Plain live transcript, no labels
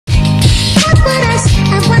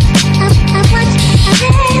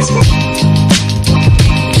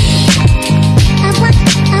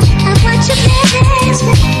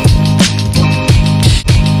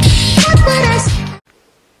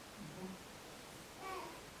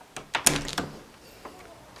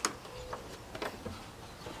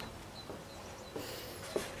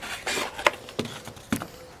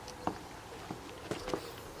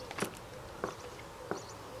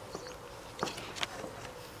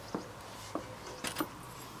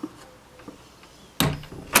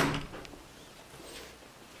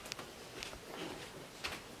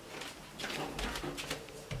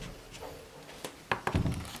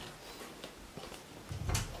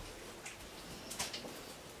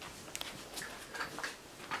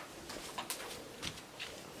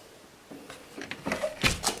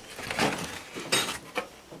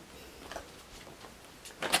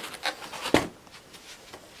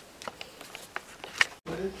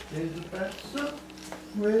There's the pep soup.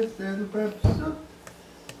 Where's the pep soup?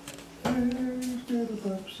 Where's the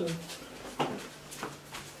pep soup?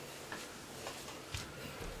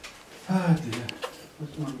 Ah dear.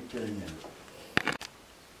 What's mommy doing now?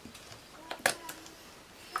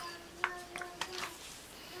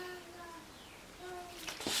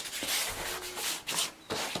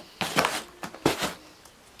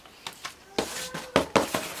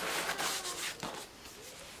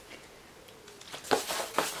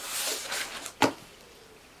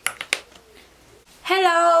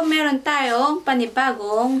 Hello! Meron tayong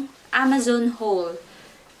panibagong Amazon haul.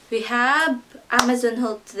 We have Amazon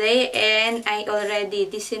haul today and I already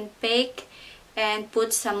disinfect and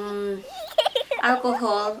put some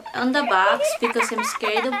alcohol on the box because I'm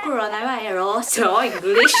scared of coronavirus. So,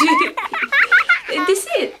 English. And this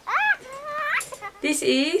is it. This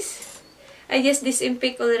is, I just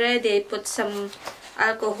disinfect already. Put some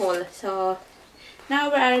alcohol. So, now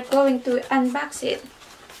we are going to unbox it.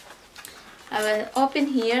 I will open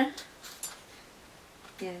here.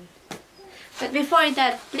 Yan. But before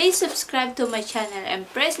that, please subscribe to my channel and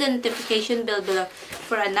press the notification bell below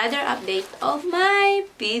for another update of my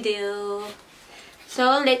video.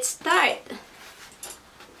 So, let's start.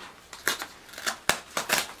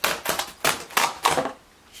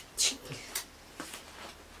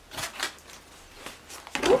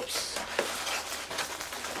 Oops.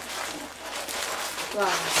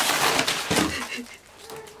 Wow.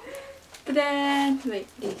 Then, wait,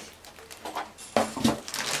 this.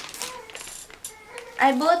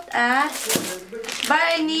 I bought a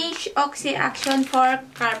varnish oxy action for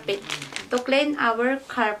carpet to clean our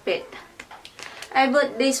carpet. I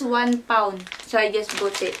bought this 1 pound, so I just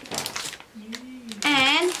bought it.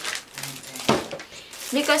 And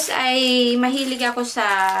because mahilig ako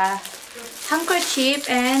sa handkerchief,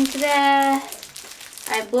 and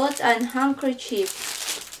I bought an handkerchief.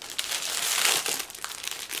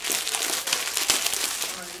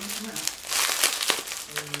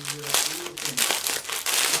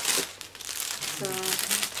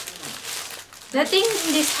 The thing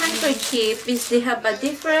in this handkerchief is they have a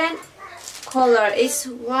different color. It's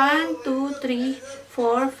 1, 2, 3,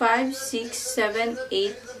 4, 5, 6, 7,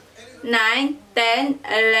 8, 9, 10,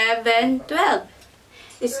 11, 12.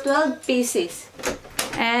 It's 12 pieces.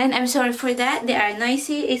 And I'm sorry for that. They are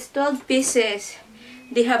noisy. It's 12 pieces.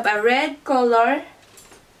 They have a red color.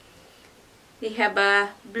 They have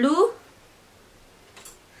a blue.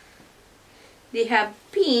 They have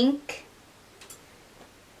pink.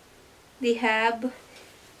 They have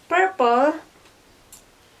purple.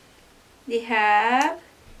 They have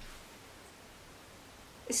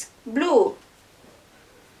blue,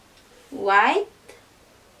 white.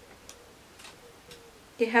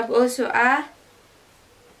 They have also a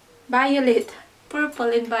violet,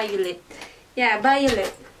 purple and violet. Yeah,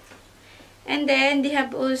 violet. And then they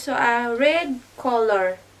have also a red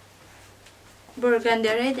color, burgundy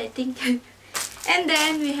red, I think. And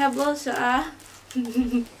then we have also a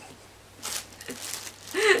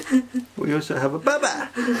We also have a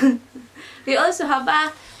baba. We also have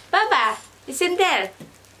a baba. It's in there.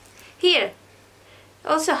 Here.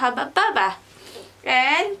 Also have a baba.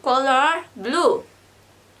 And color blue.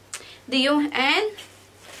 And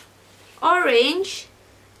orange.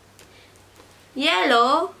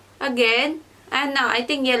 Yellow. Again. And now I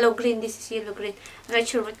think yellow green. This is yellow green. I'm not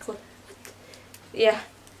sure what color. Yeah.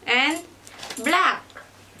 And black.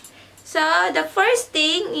 So the first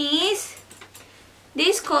thing is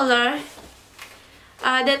this color.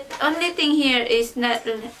 The only thing here is not,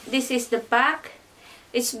 this is the back.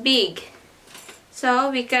 It's big, so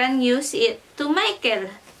we can use it to Michael.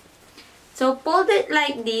 So fold it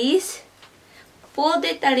like this, fold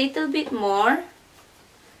it a little bit more,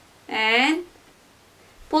 and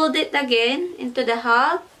fold it again into the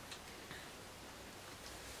half,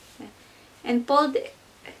 and fold it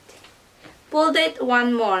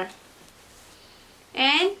one more,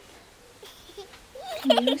 and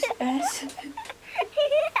use as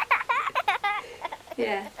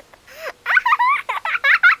yeah,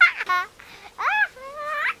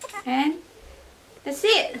 and that's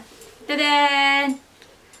it. Ta-da!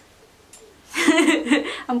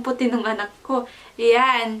 Ang puti ng anak ko.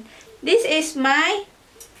 Yan. This is my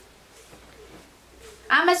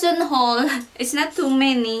Amazon haul. It's not too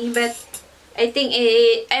many, but I think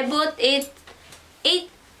I bought it 8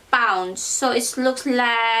 pounds. So it looks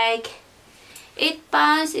like 8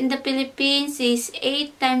 pounds in the Philippines is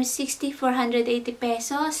 8 times 60, 480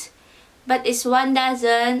 pesos. But it's 1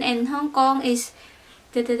 dozen. And Hong Kong is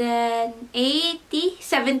 70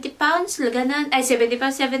 pounds. Ganun. Ay, 70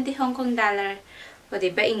 pounds, 70 Hong Kong dollar. O,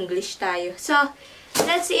 diba? English tayo. So,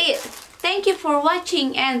 that's it. Thank you for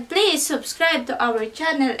watching, and please subscribe to our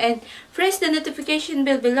channel and press the notification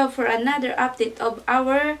bell below for another update of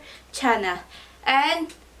our channel.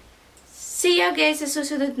 And see you guys sa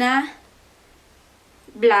susunod na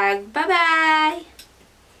vlog. Bye-bye!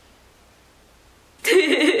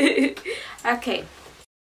 Okay.